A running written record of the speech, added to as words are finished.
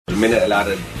minute a lad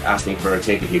had asked me for a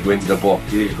ticket, he'd go into the book.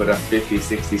 You could have 50,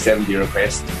 60, 70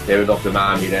 requests. They would love the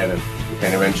mammy then, and we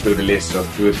kind of went through the list of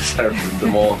who deserved the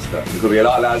most. There could be a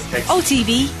lot of lads texting.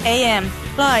 OTB AM,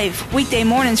 live, weekday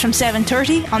mornings from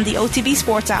 7:30 on the OTB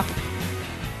Sports app.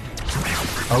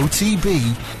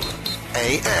 OTB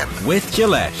AM. With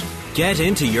Gillette. Get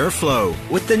into your flow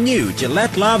with the new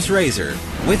Gillette Labs Razor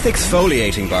with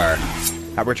exfoliating bar.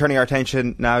 We're turning our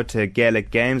attention now to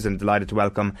Gaelic games and delighted to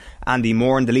welcome Andy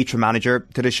Moran, the Leitrim manager,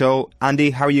 to the show.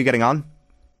 Andy, how are you getting on?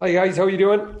 Hi guys, how are you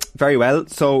doing? Very well.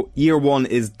 So year one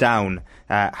is down.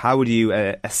 How would you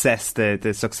assess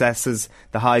the successes,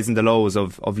 the highs and the lows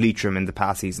of Leitrim in the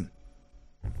past season?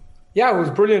 Yeah, it was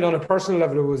brilliant on a personal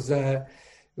level. It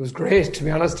was great, to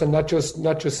be honest, and not just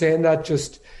saying that.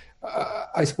 Just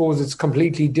I suppose it's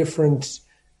completely different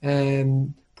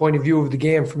point of view of the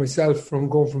game for myself, from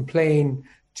going from playing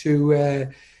to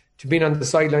being on the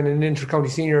sideline in an inter-county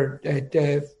senior at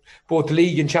both the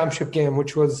league and championship game,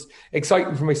 which was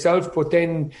exciting for myself. But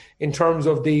then in terms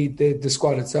of the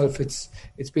squad itself, it's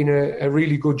been a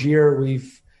really good year.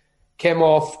 We've came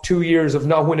off 2 years of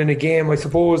not winning a game, I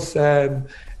suppose.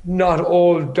 Not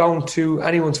all down to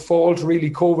anyone's fault,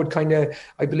 really. COVID kind of,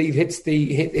 I believe, hits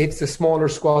the smaller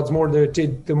squads more than it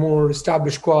did the more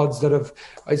established squads that have,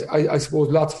 I suppose,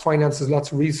 lots of finances,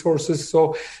 lots of resources.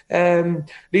 So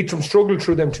Leitrim struggled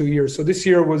through them 2 years. So this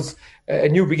year was a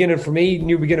new beginning for me,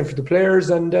 new beginning for the players,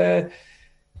 and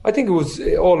I think it was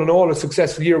all in all a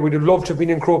successful year. We'd have loved to have been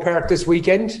in Croke Park this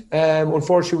weekend.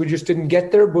 Unfortunately, we just didn't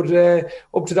get there. But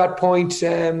up to that point,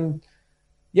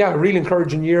 yeah, a really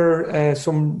encouraging year.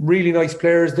 Some really nice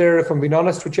players there, if I'm being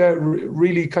honest with you.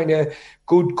 Really kind of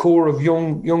good core of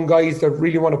young guys that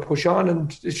really want to push on,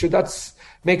 and that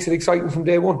makes it exciting from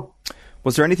day one.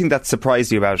 Was there anything that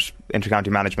surprised you about inter-county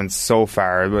management so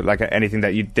far? Like anything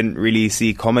that you didn't really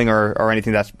see coming, or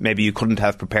anything that maybe you couldn't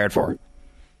have prepared for?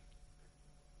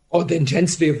 Oh, the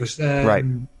intensity of it. Right.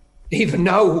 Even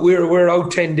now, we're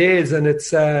out 10 days, and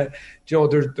it's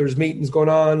there's meetings going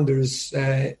on. There's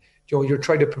you're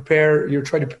trying to prepare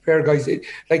guys.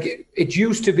 It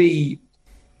used to be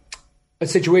a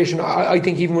situation, I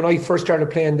think, even when I first started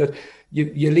playing, that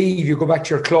you leave, you go back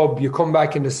to your club, you come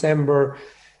back in December,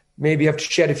 maybe you have to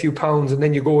shed a few pounds, and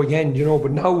then you go again,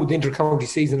 But now the inter-county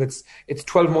season, it's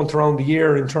 12 months around the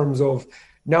year, in terms of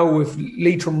now if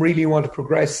Leitrim really want to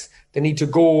progress, they need to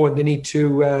go, and they need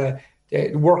to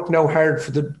work now hard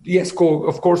for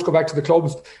go back to the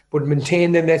clubs, but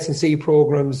maintain them S&C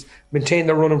programs, maintain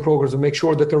their running programs, and make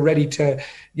sure that they're ready to.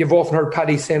 You've often heard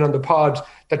Paddy saying on the pod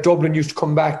that Dublin used to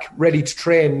come back ready to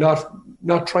train,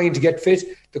 not trying to get fit.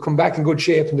 They come back in good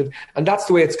shape, and that's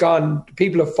the way it's gone.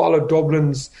 People have followed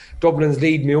Dublin's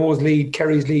lead, Mayo's lead,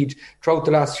 Kerry's lead throughout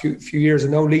the last few years,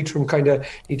 and now Leitrim kind of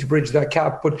need to bridge that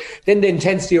gap. But then the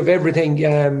intensity of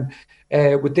everything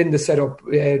within the setup,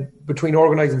 between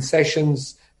organising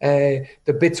sessions,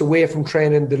 the bits away from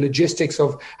training, the logistics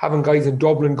of having guys in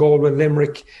Dublin, Galway,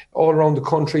 Limerick, all around the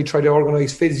country, try to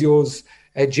organise physios,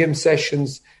 gym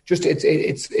sessions. Just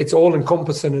it's all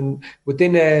encompassing, and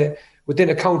within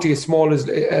a county as small as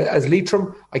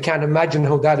Leitrim, I can't imagine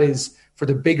how that is for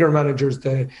the bigger managers,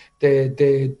 the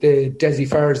Desi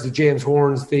Farrs, the James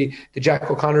Horns, the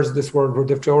Jack O'Connors of this world, where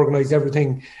they have to organise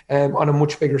everything on a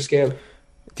much bigger scale.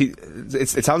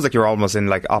 It sounds like you're almost in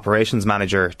like operations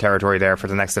manager territory there for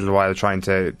the next little while, trying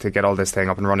to get all this thing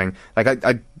up and running. Like,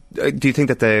 do you think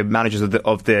that the managers of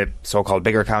the so-called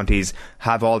bigger counties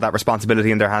have all that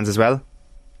responsibility in their hands as well?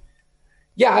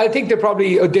 Yeah, I think they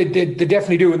probably they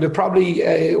definitely do, and they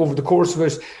probably over the course of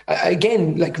it,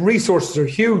 again, like, resources are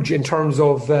huge in terms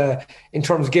of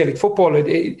Gaelic football.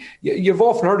 You've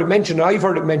often heard it mentioned, I've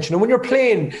heard it mentioned, and when you're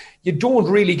playing, you don't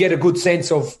really get a good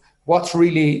sense of what's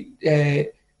really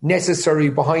necessary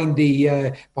behind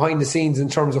the scenes in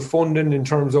terms of funding, in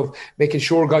terms of making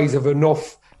sure guys have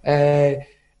enough.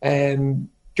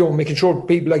 Making sure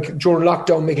people, like during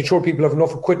lockdown, making sure people have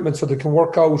enough equipment so they can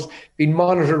work out, being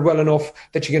monitored well enough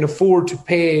that you can afford to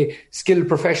pay skilled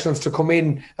professionals to come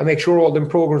in and make sure all them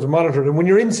programs are monitored. And when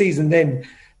you're in season, then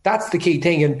that's the key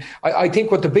thing. And I think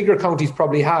what the bigger counties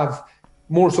probably have,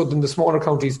 more so than the smaller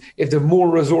counties, if they have more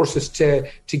resources to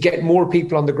get more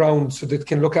people on the ground so that they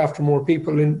can look after more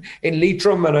people in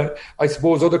Leitrim, and I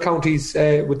suppose other counties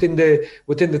within the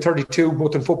 32,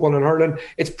 both in football and hurling,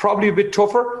 it's probably a bit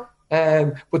tougher.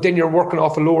 But then you're working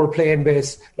off a lower playing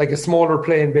base, like a smaller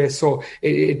playing base, so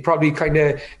it probably kind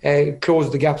of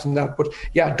closed the gaps in that. But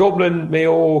yeah, Dublin,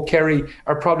 Mayo, Kerry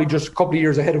are probably just a couple of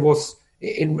years ahead of us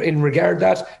in regard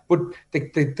that. But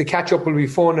the catch up will be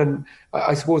fun, and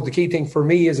I suppose the key thing for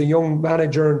me as a young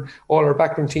manager and all our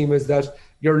background team is that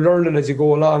you're learning as you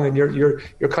go along, and you're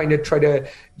kind of trying to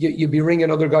you'll be ringing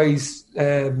other guys.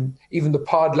 Even the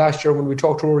pod last year when we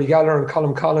talked to Rory Gallagher and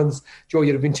Colin Collins, Joe,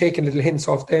 you'd have been taking little hints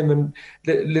off them and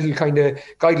little kind of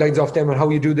guidelines off them on how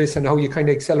you do this and how you kind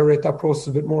of accelerate that process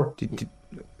a bit more.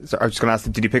 So I was just going to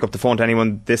ask, did you pick up the phone to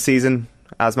anyone this season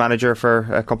as manager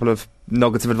for a couple of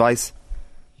nuggets of advice?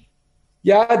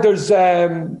 Yeah, I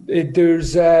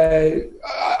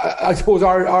suppose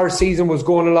our season was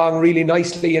going along really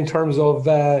nicely in terms of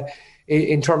the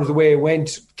way it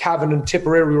went. Cavan and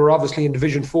Tipperary were obviously in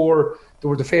Division 4. They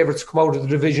were the favourites to come out of the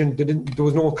division. There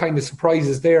was no kind of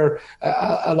surprises there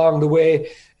along the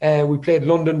way. We played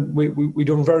London. We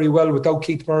done very well without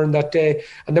Keith Moran that day,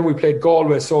 and then we played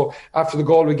Galway. So after the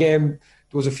Galway game,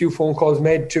 there was a few phone calls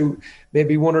made to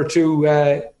maybe one or two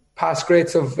past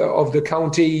greats of the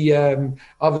county.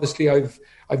 Obviously, I've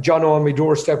John on my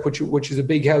doorstep, which is a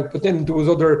big help. But then there was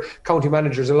other county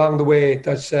managers along the way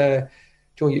that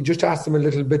you just ask them a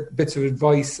little bits of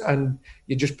advice, and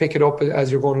you just pick it up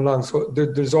as you're going along. So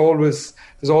there's always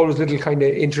little kind of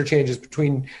interchanges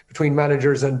between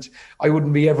managers, and I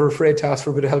wouldn't be ever afraid to ask for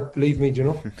a bit of help. Believe me, you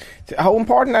know. How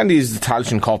important, Andy, is the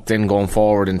Tailteann Cup then going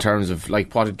forward in terms of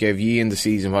like what it gave ye in the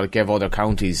season, what it gave other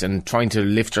counties, and trying to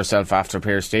lift yourself after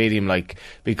Pearse Stadium? Like,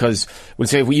 because we'll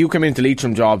say if you come into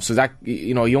Leitrim jobs, so that,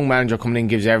 you know, a young manager coming in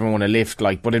gives everyone a lift.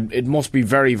 Like, but it must be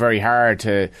very, very hard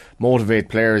to motivate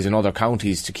players in other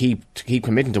counties to keep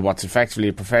committing to what's effectively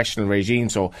a professional regime.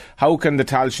 So how can the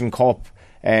Tailteann Cup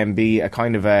be a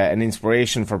kind of an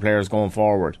inspiration for players going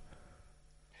forward?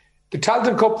 The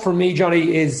Tailteann Cup for me,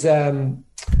 Johnny, is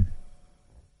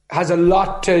has a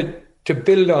lot to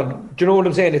build on. Do you know what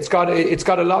I'm saying? It's got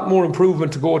a lot more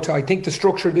improvement to go to. I think the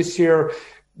structure this year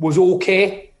was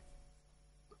okay.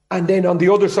 And then on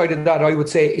the other side of that, I would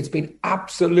say it's been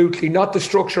absolutely, not the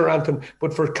structure, Anton,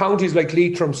 but for counties like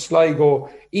Leitrim, Sligo,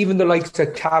 even the likes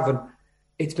of Cavan,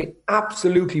 it's been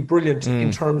absolutely brilliant in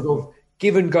terms of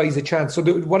giving guys a chance. So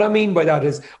what I mean by that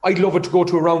is I'd love it to go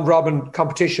to a round-robin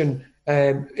competition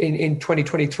in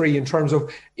 2023 in terms of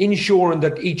ensuring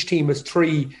that each team has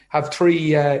three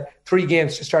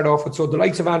games to start off with. So the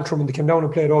likes of Antrim, when they came down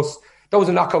and played us, that was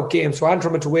a knockout game. So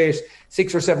Antrim had to wait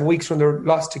 6 or 7 weeks when they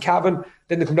lost to Cavan.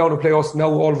 Then they come down and play us. And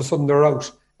now all of a sudden they're out.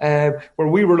 Where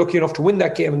we were lucky enough to win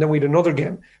that game, and then we had another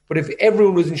game. But if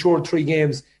everyone was insured 3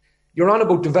 games, you're on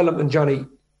about development, Johnny.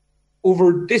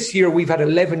 Over this year, we've had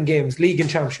 11 games, league and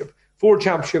championship, 4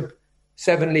 championship,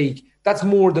 7 league. That's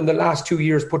more than the last 2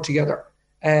 years put together.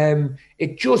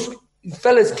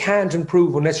 Fellas can't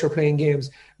improve unless you're playing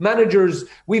games. Managers,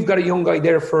 we've got a young guy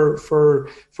there for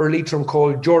Leitrim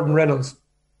called Jordan Reynolds.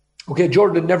 Okay,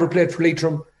 Jordan had never played for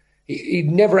Leitrim.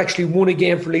 He'd never actually won a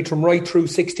game for Leitrim right through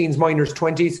 16s, minors,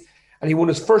 20s. And he won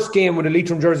his first game with a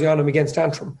Leitrim jersey on him against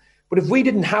Antrim. But if we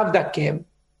didn't have that game,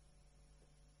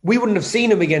 we wouldn't have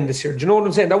seen him again this year. Do you know what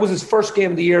I'm saying? That was his first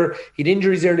game of the year. He'd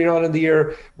injuries early on in the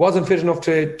year, wasn't fit enough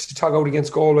to tug out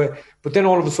against Galway. But then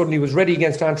all of a sudden he was ready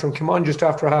against Antrim, came on just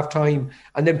after half time,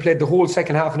 and then played the whole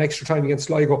second half and extra time against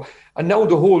Sligo. And now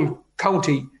the whole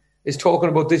county is talking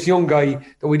about this young guy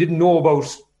that we didn't know about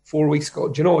 4 weeks ago.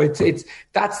 Do you know,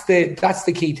 that's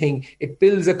the key thing. It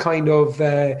builds a kind of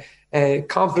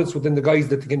confidence within the guys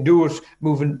that they can do it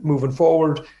moving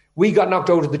forward. We got knocked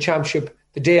out of the championship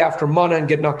the day after Moran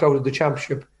get knocked out of the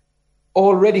championship.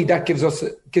 Already that gives us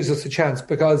a chance,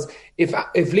 because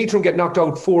if Leitrim get knocked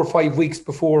out 4 or 5 weeks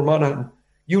before Moran,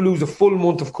 you lose a full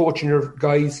month of coaching your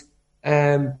guys.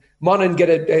 Moran get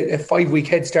a 5-week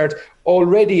head start.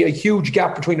 Already a huge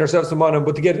gap between ourselves and Moran,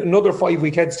 but to get another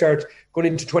 5-week head start going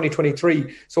into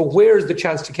 2023. So where's the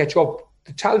chance to catch up?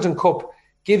 The Tailteann Cup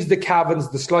gives the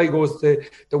Cavans, the Sligos,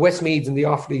 the Westmeads and the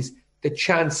Offaly's the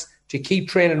chance to keep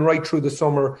training right through the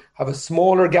summer, have a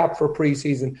smaller gap for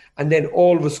pre-season, and then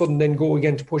all of a sudden then go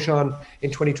again to push on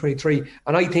in 2023.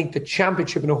 And I think the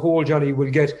championship in a whole, Johnny, will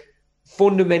get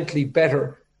fundamentally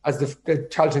better as the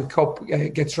Tailteann Cup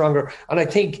gets stronger. And I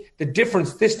think the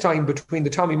difference this time between the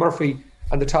Tommy Murphy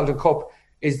and the Tailteann Cup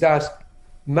is that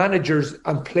managers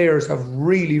and players have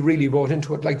really, really bought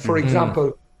into it. Like, for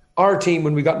example, our team,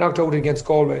 when we got knocked out against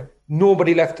Galway,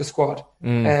 nobody left the squad.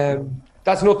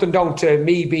 That's nothing down to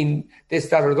me being this,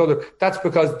 that or the other. That's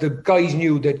because the guys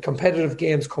knew that competitive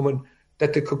games coming,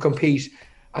 that they could compete.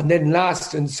 And then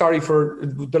sorry for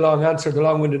the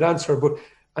long-winded answer,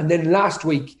 and then last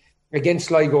week against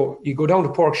Sligo, you go down to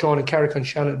Porkshawn and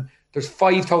Carrick-on-Shannon, there's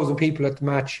 5,000 people at the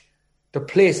match. The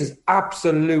place is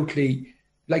absolutely,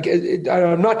 like,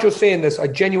 I'm not just saying this, I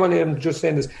genuinely am just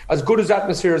saying this, as good as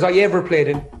atmosphere as I ever played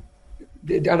in,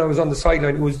 and I was on the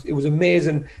sideline, it was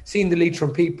amazing seeing the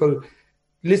Leitrim people,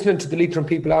 listening to the Leitrim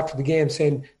people after the game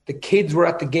saying the kids were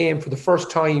at the game for the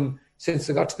first time since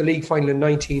they got to the league final in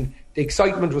 19. The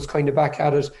excitement was kind of back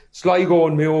at it. Sligo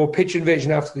and Mayo, pitch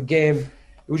invasion after the game.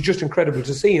 It was just incredible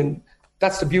to see, and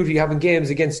that's the beauty of having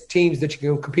games against teams that you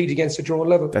can compete against at your own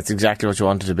level. That's exactly what you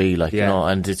want it to be, like, you know.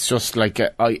 And it's just like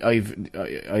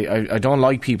I don't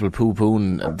like people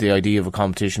poo-pooing the idea of a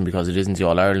competition because it isn't the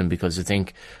All Ireland, because I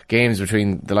think games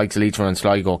between the likes of Leitrim and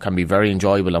Sligo can be very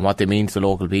enjoyable and what they mean to the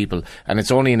local people. And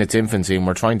it's only in its infancy, and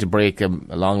we're trying to break a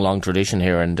long tradition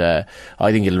here. And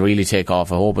I think it'll really take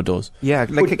off. I hope it does. Yeah,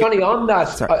 but Johnny, on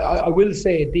that, I will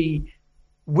say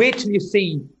wait till you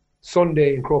see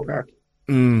Sunday in Croke Park.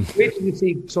 Wait till you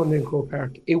see Sunday in Croke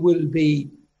Park. It will be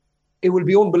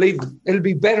unbelievable. It'll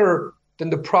be better than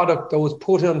the product that was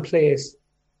put in place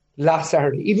last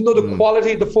Saturday. Even though the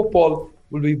quality of the football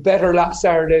will be better last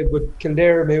Saturday with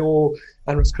Kildare, Mayo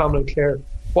and Roscommon and Clare,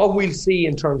 what we'll see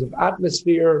in terms of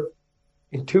atmosphere,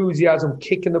 enthusiasm,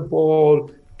 kicking the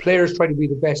ball, players trying to be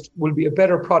the best, will be a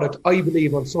better product, I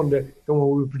believe, on Sunday than what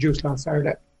we produced last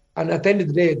Saturday. And at the end of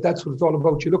the day, that's what it's all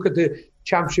about. You look at the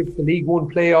Championship, the League One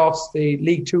playoffs, the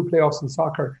League Two playoffs in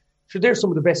soccer. So they're some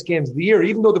of the best games of the year,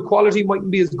 even though the quality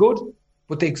mightn't be as good,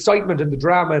 but the excitement and the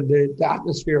drama and the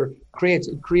atmosphere creates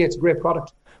a great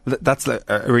product. Well, that's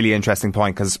a really interesting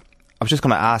point, because I was just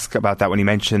going to ask about that when you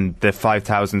mentioned the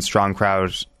 5,000 strong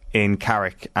crowd in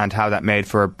Carrick and how that made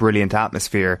for a brilliant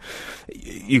atmosphere.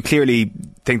 You clearly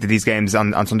think that these games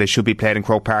on Sunday should be played in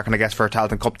Croke Park, and I guess for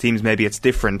Tailteann Cup teams maybe it's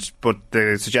different, but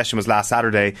the suggestion was last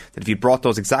Saturday that if you brought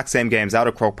those exact same games out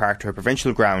of Croke Park to a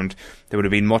provincial ground, they would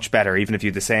have been much better, even if you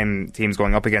had the same teams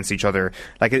going up against each other.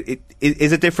 Like,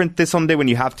 is it different this Sunday when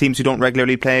you have teams who don't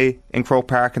regularly play in Croke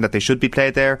Park and that they should be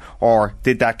played there, or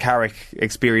did that Carrick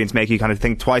experience make you kind of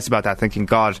think twice about that, thinking,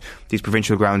 God, these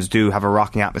provincial grounds do have a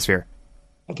rocking atmosphere?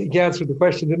 I think you answered the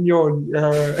question, didn't you?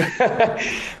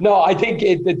 No, I think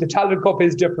the Tailteann Cup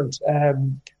is different.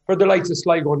 For the likes of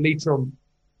Sligo and Leitrim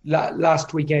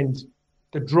last weekend,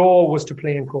 the draw was to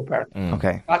play in Croke Park.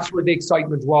 Okay, that's where the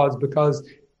excitement was, because,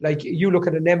 like, you look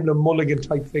at an Emlyn Mulligan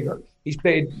type figure. He's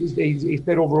played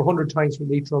over 100 times for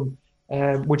Leitrim,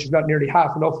 which is not nearly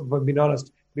half enough, if I'm being honest.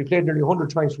 But he played nearly 100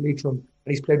 times for Leitrim,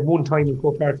 and he's played one time in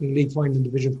Croke Park in the league final in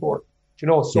Division 4. You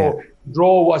know, so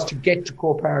draw was to get to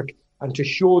Croke Park and to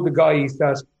show the guys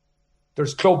that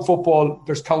there's club football,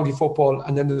 there's county football,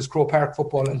 and then there's Croke Park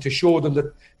football, and to show them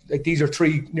that, like, these are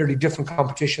three nearly different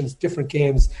competitions, different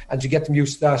games, and to get them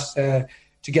used to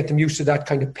that,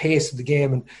 kind of pace of the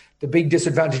game. And the big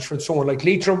disadvantage for someone like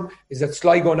Leitrim is that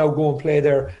Sligo now go and play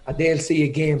there, and they'll see a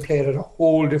game played at a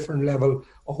whole different level,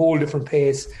 a whole different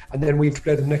pace, and then we have to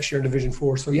play them next year in Division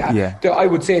 4. So I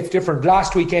would say it's different.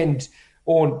 Last weekend,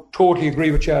 Owen, totally agree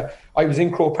with you. I was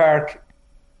in Croke Park,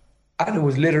 and it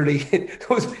was literally,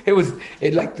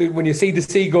 when you see the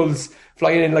seagulls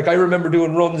flying in. Like, I remember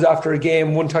doing runs after a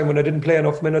game one time when I didn't play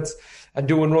enough minutes, and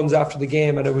doing runs after the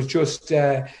game, and it was just,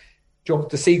 the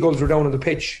seagulls were down on the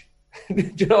pitch.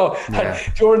 And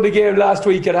during the game last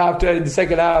week in the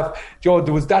second half, there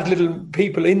was that little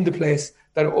people in the place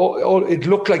that it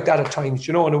looked like that at times,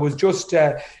 and it was just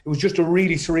a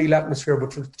really surreal atmosphere.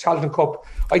 But for the Tailteann Cup,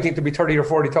 I think there'd be 30 or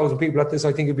 40,000 people at this.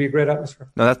 I think it'd be a great atmosphere.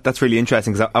 No, that's really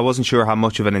interesting, because I wasn't sure how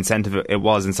much of an incentive it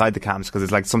was inside the camps, because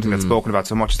it's like something that's spoken about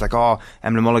so much. It's like,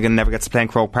 Emlyn Mulligan never gets to play in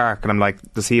Croke Park, and I'm like,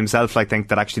 does he himself think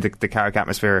that actually the Carrick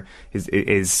atmosphere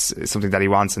is something that he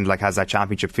wants and has that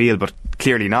championship feel? But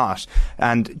clearly not.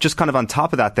 And just kind of on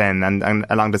top of that then, and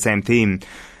along the same theme,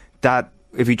 that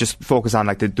if you just focus on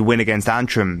the win against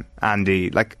Antrim,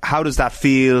 Andy, how does that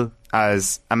feel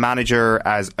as a manager,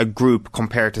 as a group,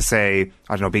 compared to, say,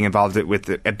 I don't know, being involved with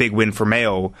a big win for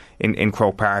Mayo in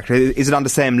Croke Park? Is it on the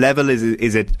same level?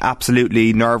 Is it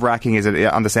absolutely nerve-wracking? Is it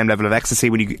on the same level of ecstasy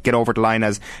when you get over the line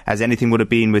as anything would have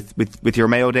been with your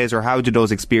Mayo days, or how do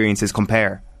those experiences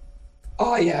compare?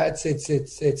 Oh yeah,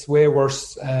 it's way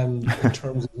worse in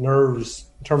terms of nerves,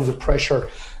 in terms of pressure.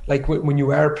 Like, when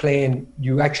you are playing,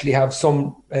 you actually have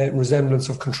some resemblance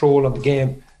of control of the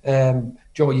game.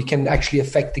 You can actually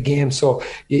affect the game. So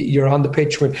you're on the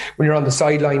pitch when you're on the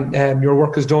sideline. Your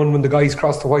work is done when the guys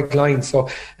cross the white line. So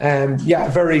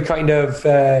very kind of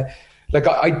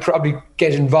I'd probably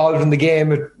get involved in the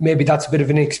game. Maybe that's a bit of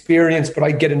an experience, but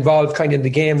I'd get involved kind of in the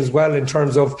game as well, in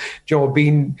terms of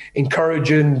being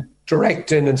encouraging,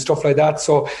 directing and stuff like that.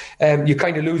 So you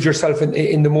kind of lose yourself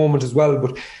in the moment as well.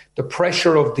 But the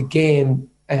pressure of the game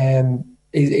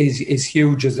is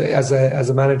huge as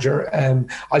a manager.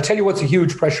 I'll tell you what's a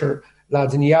huge pressure,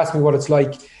 lads, and you asked me what it's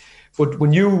like. But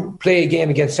when you play a game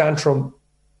against Antrim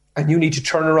and you need to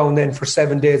turn around then for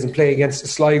 7 days and play against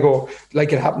Sligo,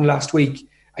 like it happened last week,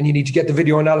 and you need to get the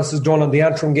video analysis done on the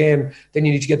Antrim game, then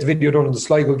you need to get the video done on the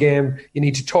Sligo game, you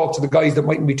need to talk to the guys that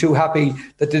mightn't be too happy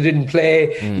that they didn't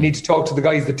play, you need to talk to the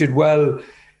guys that did well.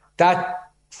 That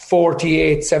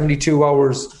 48, 72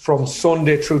 hours from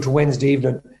Sunday through to Wednesday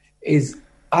evening is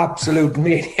absolute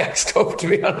maniac stuff, to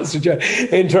be honest with you,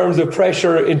 in terms of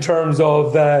pressure, in terms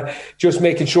of just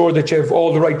making sure that you have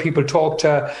all the right people to talk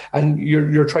to, and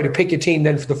you're trying to pick a team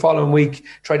then for the following week,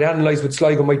 try to analyse what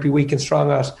Sligo might be weak and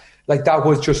strong at. Like, that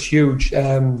was just huge,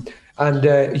 and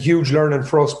huge learning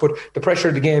for us. But the pressure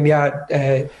of the game,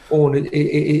 Owen,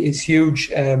 is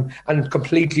huge, and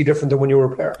completely different than when you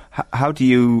were a player. How do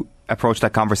you approach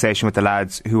that conversation with the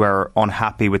lads who are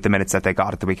unhappy with the minutes that they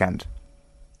got at the weekend?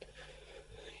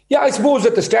 Yeah, I suppose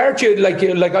at the start,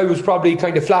 like I was probably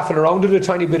kind of flapping around it a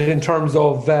tiny bit in terms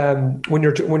of when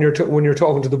you're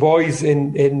talking to the boys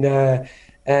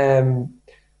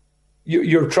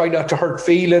you're trying not to hurt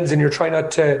feelings and you're trying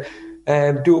not to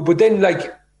do it. But then,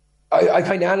 like, I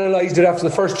kind of analysed it after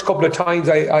the first couple of times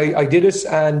I did it,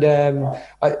 and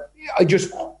I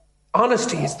just,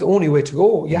 honesty is the only way to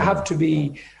go. You have to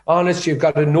be honest. You've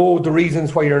got to know the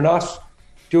reasons why you're not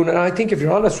doing it. And I think if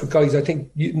you're honest with guys, I think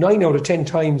 9 out of 10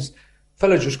 times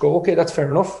fellas just go, okay, that's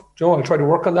fair enough. I'll try to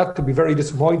work on that. Could be very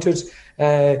disappointed.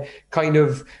 Kind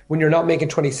of when you're not making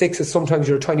 26s, sometimes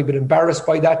you're a tiny bit embarrassed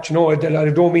by that. I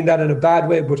don't mean that in a bad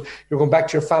way, but you're going back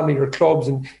to your family, your clubs,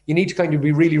 and you need to kind of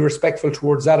be really respectful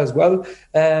towards that as well.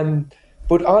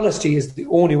 But honesty is the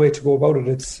only way to go about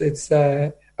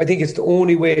it. I think it's the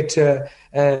only way to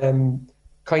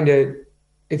kind of,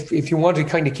 if you want to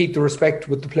kind of keep the respect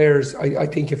with the players, I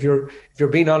think if you're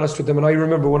being honest with them. And I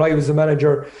remember when I was a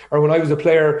manager, or when I was a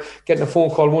player, getting a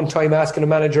phone call one time asking a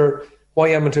manager why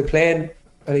am I playing,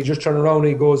 and he just turned around and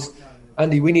he goes,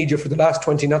 Andy, we need you for the last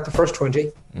 20, not the first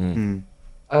 20. And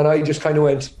I just kind of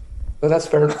went, well, that's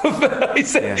fair enough. I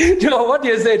said, what do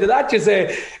you say to that? You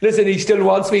say, listen, he still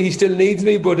wants me, he still needs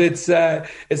me, but it's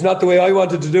not the way I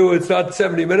wanted to do it. It's not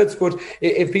 70 minutes. But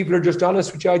if people are just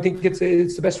honest with you, I think it's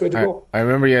the best way to go. I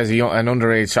remember you as an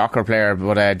underage soccer player,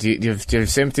 but do you have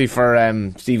sympathy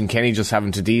for Stephen Kenny just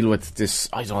having to deal with this,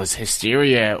 I don't know, this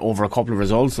hysteria over a couple of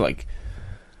results? Like,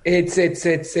 it's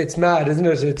mad, isn't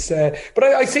it? But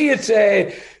I see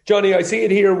it, Johnny. I see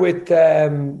it here with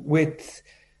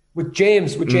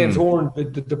James Horan.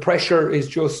 The pressure is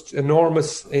just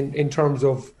enormous in terms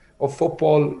of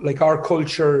football. Like, our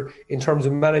culture in terms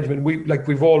of management,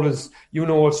 we've always,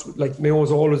 us, like,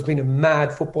 Mayo's always been a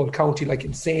mad football county, like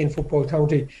insane football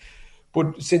county.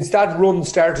 But since that run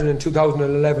started in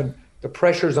 2011, the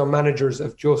pressures on managers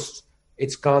have just,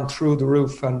 it's gone through the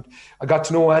roof. And I got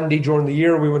to know Andy during the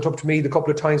year. We went up to Meath a couple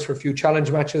of times for a few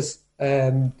challenge matches.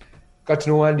 Got to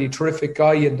know Andy, terrific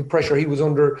guy, and the pressure he was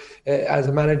under as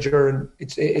a manager, and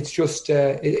it's just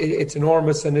it's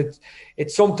enormous, and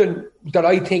it's something that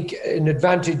I think an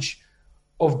advantage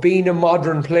of being a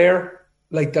modern player,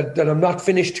 like that I'm not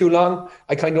finished too long.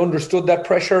 I kind of understood that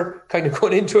pressure kind of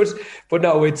going into it, but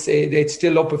now it's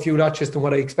still up a few notches than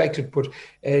what I expected. But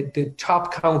the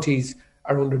top counties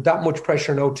are under that much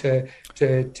pressure now to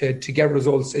get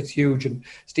results. It's huge, and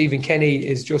Stephen Kenny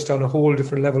is just on a whole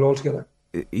different level altogether.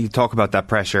 You talk about that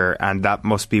pressure, and that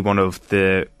must be one of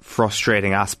the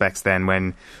frustrating aspects then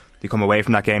when you come away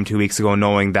from that game 2 weeks ago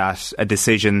knowing that a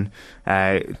decision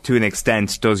to an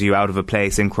extent does you out of a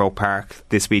place in Croke Park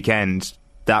this weekend,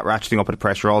 that ratcheting up of the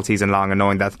pressure all season long, and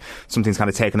knowing that something's kind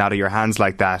of taken out of your hands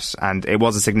like that. And it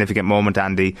was a significant moment,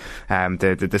 Andy,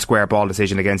 the square ball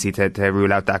decision against you to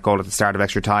rule out that goal at the start of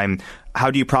extra time.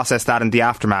 How do you process that in the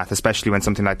aftermath, especially when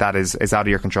something like that is out of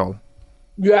your control?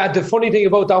 Yeah, the funny thing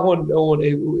about that one, Owen,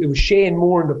 it was Shane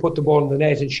Moran that put the ball in the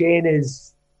net, and Shane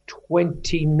is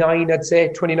 29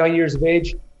 years of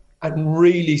age, and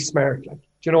really smart.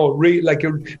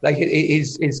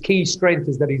 His key strength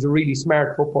is that he's a really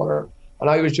smart footballer. And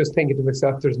I was just thinking to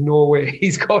myself, there's no way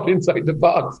he's got inside the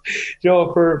box,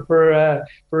 for a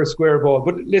square ball.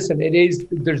 But listen,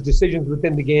 there's decisions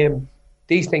within the game.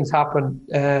 These things happen.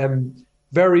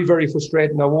 Very, very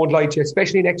frustrating. I won't lie to you,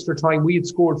 especially in extra time. We had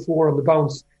scored 4 on the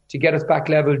bounce to get us back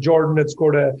level. Jordan had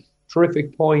scored a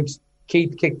terrific point.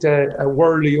 Keith kicked a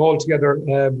whirly altogether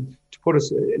to put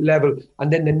us level.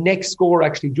 And then the next score,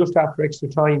 actually, just after extra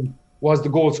time, was the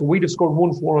goal. So we'd have scored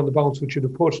 1-4 on the bounce, which would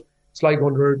have put Sligo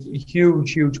under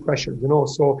huge, huge pressure,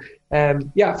 So,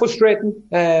 frustrating.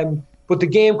 But the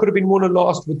game could have been won and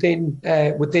lost within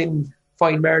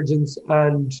fine margins,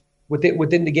 and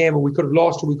within the game, and we could have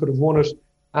lost or we could have won it.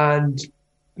 And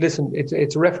listen,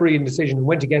 it's a refereeing decision. It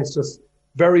went against us.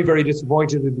 Very, very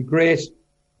disappointed. It'd be great. It'd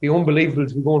be unbelievable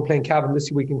to be going playing Cavan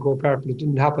this week in Croke Park, but it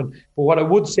didn't happen. But what I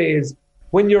would say is,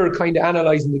 when you're kind of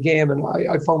analysing the game, and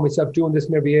I found myself doing this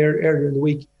maybe earlier in the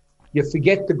week, you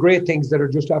forget the great things that are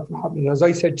just after happening. As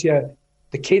I said to you,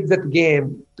 the kids at the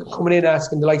game, they're coming in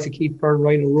asking the likes of Keith Byrne,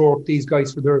 Ryan O'Rourke, these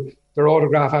guys for their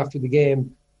autograph after the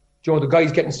game. You know, the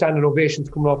guys getting standing ovations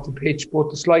coming off the pitch, both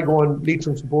the Sligo and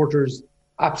Leitrim supporters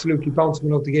absolutely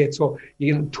bouncing out the gate. So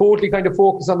you can totally kind of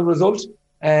focus on the result,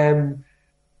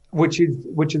 which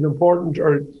is important,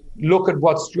 or look at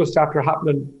what's just after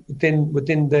happening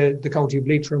within the county of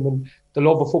Leitrim, and the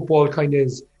love of football kind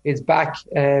of is back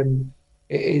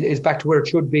is back to where it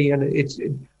should be.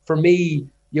 And for me,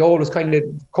 you always kind of,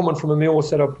 coming from a Mayo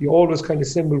setup, you always kind of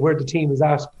symbol where the team is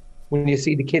at when you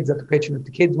see the kids at the pitch. And if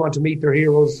the kids want to meet their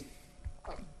heroes,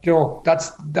 you know,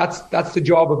 that's the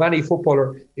job of any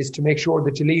footballer, is to make sure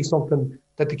that you leave something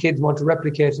that the kids want to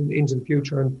replicate into the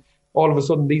future. And all of a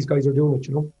sudden, these guys are doing it,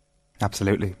 you know.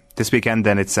 Absolutely. This weekend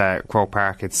then it's Croke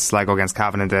Park, it's Sligo against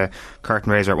Cavan in the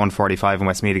curtain raiser at 1:45, and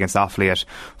Westmeath against Offaly at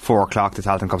 4 o'clock, the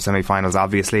Tailteann Cup semi-finals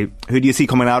obviously. Who do you see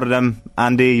coming out of them,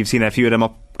 Andy? You've seen a few of them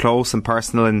up close and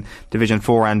personal in Division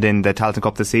 4 and in the Tailteann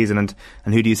Cup this season, and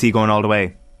who do you see going all the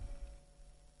way?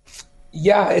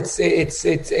 Yeah, it's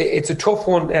a tough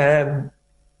one.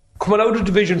 Coming out of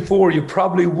Division 4, you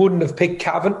probably wouldn't have picked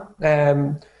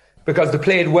Cavan because they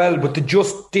played well, but they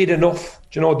just did enough.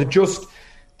 You know, they just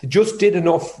did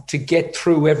enough to get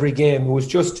through every game. It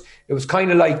was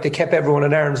kind of like they kept everyone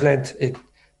at arm's length.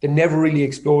 They never really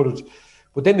exploded.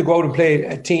 But then to go out and play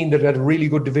a team that had a really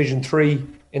good Division 3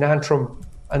 in Antrim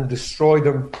and destroy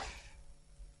them.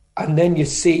 And then you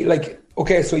see, like,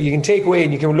 okay, so you can take away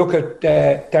and you can look at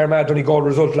the Armagh Donegal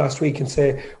result last week and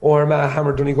say, oh, Armagh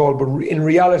hammered Donegal. But in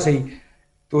reality,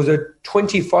 there was a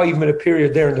 25-minute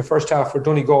period there in the first half where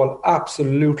Donegal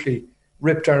absolutely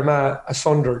ripped Armagh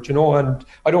asunder, you know, and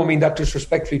I don't mean that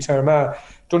disrespectfully to Armagh.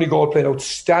 Donegal played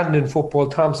outstanding football,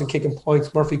 Thompson kicking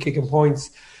points, Murphy kicking points,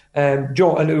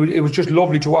 Joe, and it was just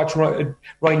lovely to watch. Ryan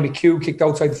McHugh kicked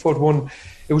outside the foot one.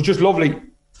 It was just lovely.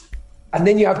 And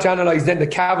then you have to analyse then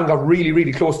that Cavan got really,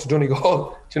 really close to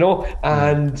Donegal, you know,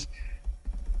 and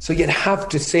so you'd have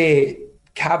to say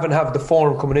Cavan have the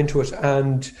form coming into it,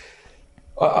 and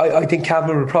I think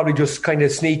Cavan will probably just kind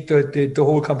of sneak the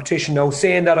whole competition. Now,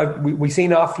 saying that, we've seen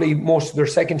Offaly, most of their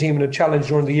second team in a challenge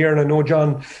during the year, and I know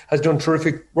John has done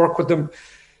terrific work with them.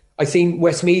 I seen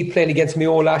Westmeath playing against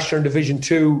Mayo last year in Division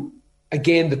 2,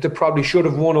 again, that they probably should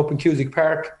have won up in Cusack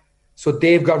Park. So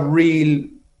they've got real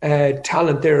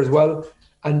talent there as well.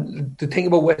 And the thing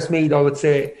about Westmeath, I would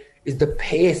say, is the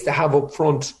pace they have up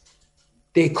front.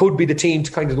 They could be the team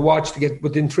to kind of watch to get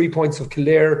within 3 points of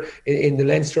Kildare in the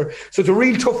Leinster. So it's a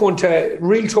real tough one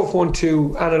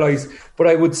to analyse. But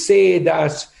I would say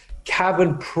that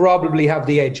Cavan probably have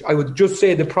the edge. I would just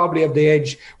say they probably have the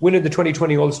edge winning the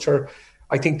 2020 Ulster.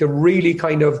 I think they're really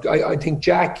kind of, I think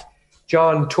Jack,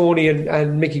 John, Tony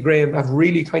and Mickey Graham have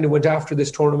really kind of went after this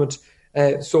tournament.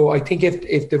 So I think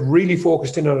if they've really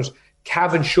focused in on it,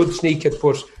 Cavan should sneak it.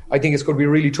 But I think it's going to be a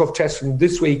really tough test for them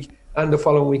this week and the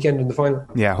following weekend in the final.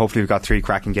 Yeah, hopefully we've got 3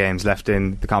 cracking games left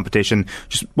in the competition.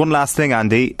 Just one last thing,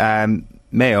 Andy.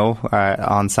 Mayo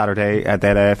on Saturday, they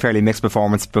had a fairly mixed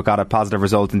performance but got a positive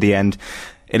result in the end.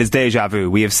 It is deja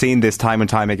vu. We have seen this time and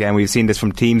time again. We've seen this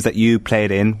from teams that you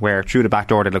played in, where through the back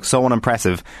door they look so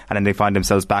unimpressive and then they find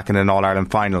themselves back in an All-Ireland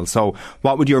final. So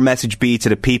what would your message be to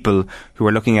the people who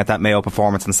are looking at that Mayo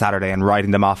performance on Saturday and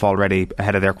writing them off already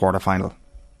ahead of their quarter-final?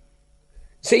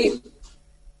 See,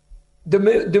 the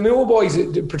Mayo boys,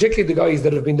 particularly the guys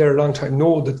that have been there a long time,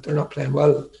 know that they're not playing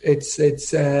well.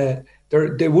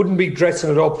 They wouldn't be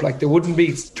dressing it up, like they wouldn't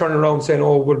be turning around saying,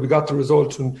 oh, well, we got the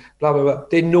result and blah, blah, blah.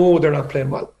 They know they're not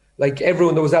playing well. Like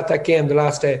everyone that was at that game the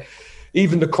last day,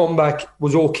 even the comeback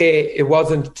was okay. It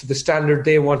wasn't to the standard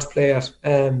they want to play at.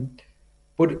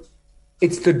 But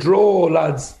it's the draw,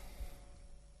 lads,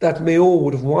 that Mayo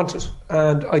would have wanted.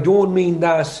 And I don't mean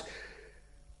that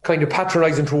kind of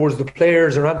patronising towards the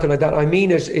players or anything like that. I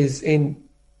mean it is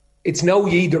it's now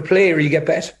you either play or you get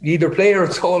bet. You either play or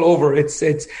it's all over. It's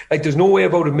like there's no way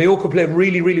about it. Mayo could play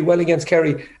really, really well against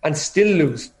Kerry and still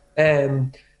lose.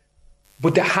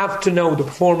 But they have to know the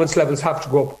performance levels have to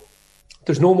go up.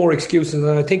 There's no more excuses.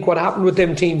 And I think what happened with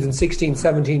them teams in 16,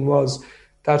 17 was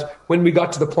that when we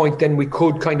got to the point, then we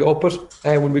could kind of up it.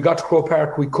 When we got to Croke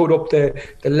Park, we could up the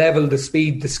level, the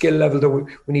speed, the skill level that we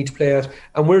need to play at.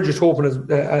 And we're just hoping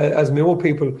as Mayo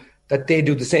people that they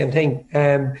do the same thing.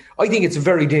 I think it's a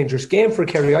very dangerous game for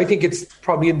Kerry. I think it's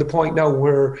probably in the point now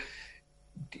where,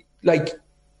 like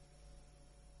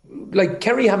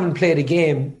Kerry haven't played a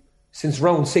game since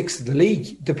round 6 of the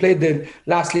league. They played the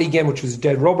last league game, which was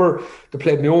dead rubber. They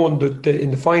played Mayo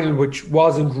in the final, which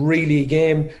wasn't really a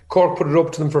game. Cork put it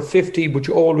up to them for 50, but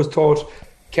you always thought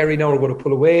Kerry now are going to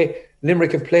pull away.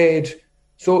 Limerick have played.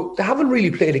 So they haven't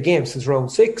really played a game since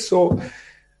round 6. So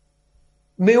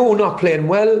Mayo not playing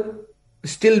well,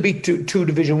 still beat two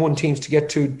Division 1 teams to get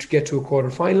to a quarter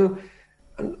final.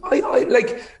 And I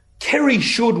like, Kerry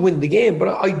should win the game, but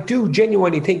I do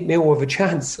genuinely think Mayo have a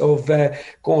chance of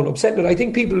going upsetting it. I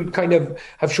think people kind of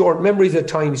have short memories at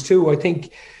times too. I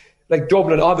think, like,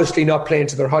 Dublin obviously not playing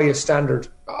to their highest standard,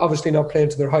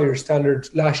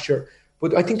 last year.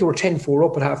 But I think they were 10-4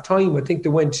 up at half time. I think they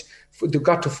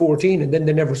got to 14 and then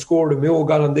they never scored. And Mayo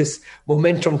got on this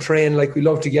momentum train like we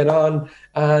love to get on.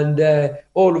 And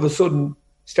all of a sudden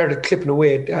started clipping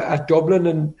away at Dublin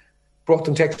and brought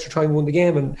them to extra time, won the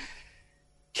game. And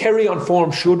Kerry on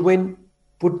form should win.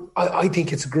 But I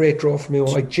think it's a great draw for Mayo.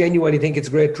 I genuinely think it's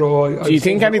a great draw. Do you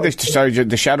think any of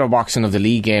the shadow boxing of the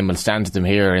league game will stand to them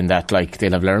here, in that, like,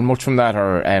 they'll have learned much from that?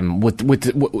 Or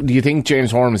do you think James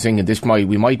Horan was thinking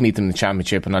we might meet them in the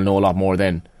championship and I'll know a lot more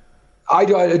then? I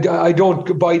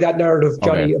don't buy that narrative,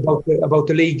 Johnny, okay, about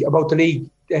the league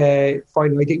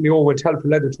final. I think Mayo went hell for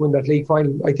leather to win that league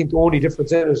final. I think the only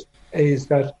difference in it is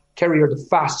that Kerry are the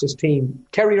fastest team.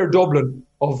 Kerry or Dublin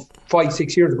of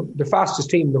 5-6 years ago, the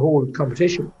fastest team in the whole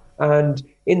competition. And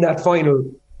in that final,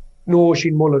 no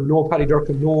Oisin Mullen, no Paddy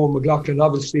Durkin, no McLaughlin.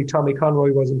 Obviously, Tommy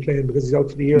Conroy wasn't playing because he's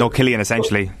out for the year. No Killian,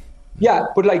 essentially. Yeah,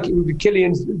 but like,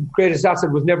 Killian's greatest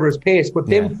asset was never his pace. But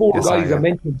them four guys I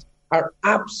mentioned are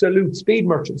absolute speed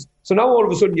merchants. So now all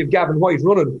of a sudden you've Gavin White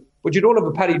running, but you don't have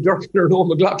a Paddy Durkin or no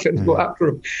McLaughlin to go after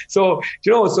him. So,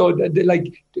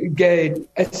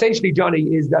 essentially,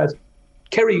 Johnny, is that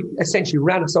Kerry essentially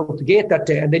ran us out the gate that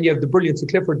day, and then you have the brilliance of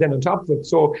Clifford then on top of it.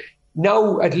 So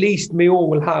now at least Mayo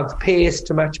will have pace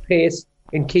to match pace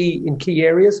in key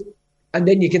areas, and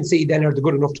then you can see then are they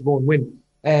good enough to go and win.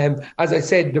 As I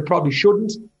said, they probably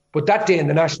shouldn't, but that day in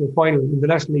the National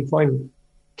League final,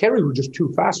 Kerry were just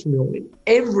too fast for Mayo. In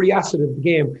every asset of the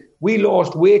game, we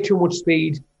lost way too much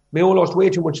speed. Mayo lost way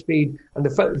too much speed, and the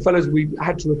fellas we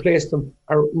had to replace them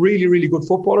are really, really good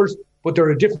footballers, but they're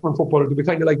a different footballer. They'll be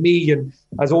kind of like me, and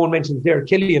as Owen mentioned there,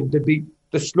 Killian, they'd be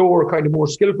the slower, kind of more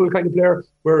skillful kind of player,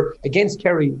 where against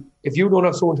Kerry, if you don't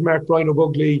have someone to mark Brian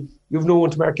O'Bugley, you've no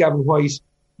one to mark Gavin White,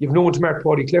 you've no one to mark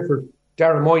Paddy Clifford,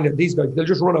 Darren Moynihan, these guys, they'll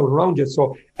just run out around you.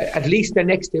 So at least the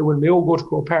next day when Mayo go to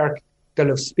Croke Park, they'll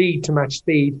have speed to match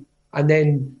speed, and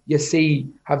then you see,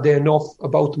 have they enough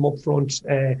about them up front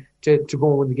to go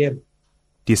and win the game.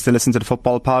 Do you still listen to the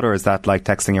football pod, or is that like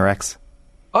texting your ex?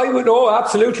 I would know,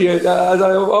 absolutely. As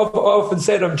I often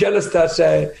said, I'm jealous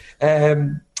that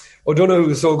O'Donoghue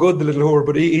was so good, the little whore,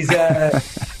 but he's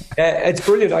it's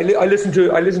brilliant. I listened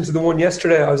to the one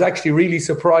yesterday. I was actually really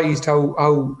surprised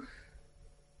how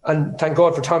and thank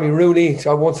God for Tommy Rooney.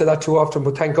 I won't say that too often,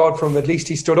 but thank God for him. At least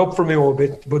he stood up for me a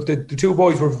bit. But the two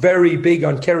boys were very big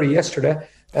on Kerry yesterday.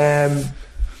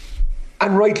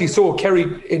 And rightly so. Kerry,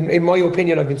 in my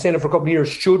opinion, I've been saying it for a couple of years,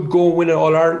 should go and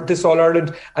win this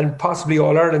All-Ireland and possibly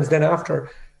All-Irelands then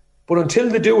after. But until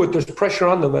they do it, there's pressure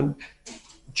on them. And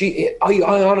I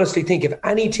honestly think if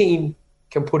any team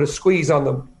can put a squeeze on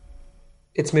them,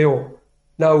 it's Mayo.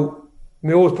 Now,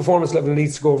 Mayo's performance level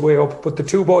needs to go way up. But the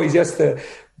two boys,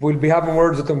 we'll be having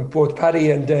words with them, both Paddy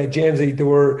and Jamesy. They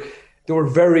were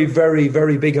very, very,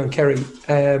 very big on Kerry.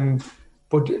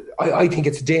 But I think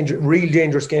it's a real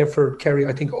dangerous game for Kerry.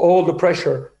 I think all the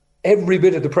pressure, every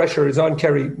bit of the pressure is on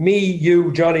Kerry. Me,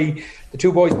 you, Johnny, the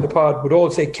two boys in the pod would all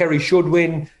say Kerry should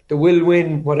win, they will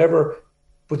win, whatever.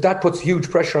 But that puts huge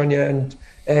pressure on you. And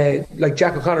like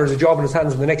Jack O'Connor has a job in his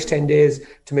hands in the next 10 days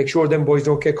to make sure them boys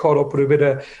don't get caught up with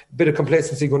a bit of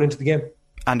complacency going into the game.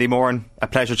 Andy Moran, a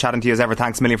pleasure chatting to you as ever.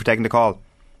 Thanks a million for taking the call.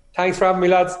 Thanks for having me,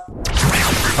 lads.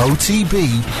 OTB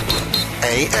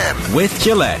AM. With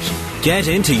Gillette. Get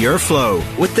into your flow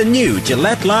with the new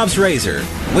Gillette Labs Razor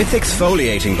with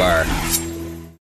exfoliating bar.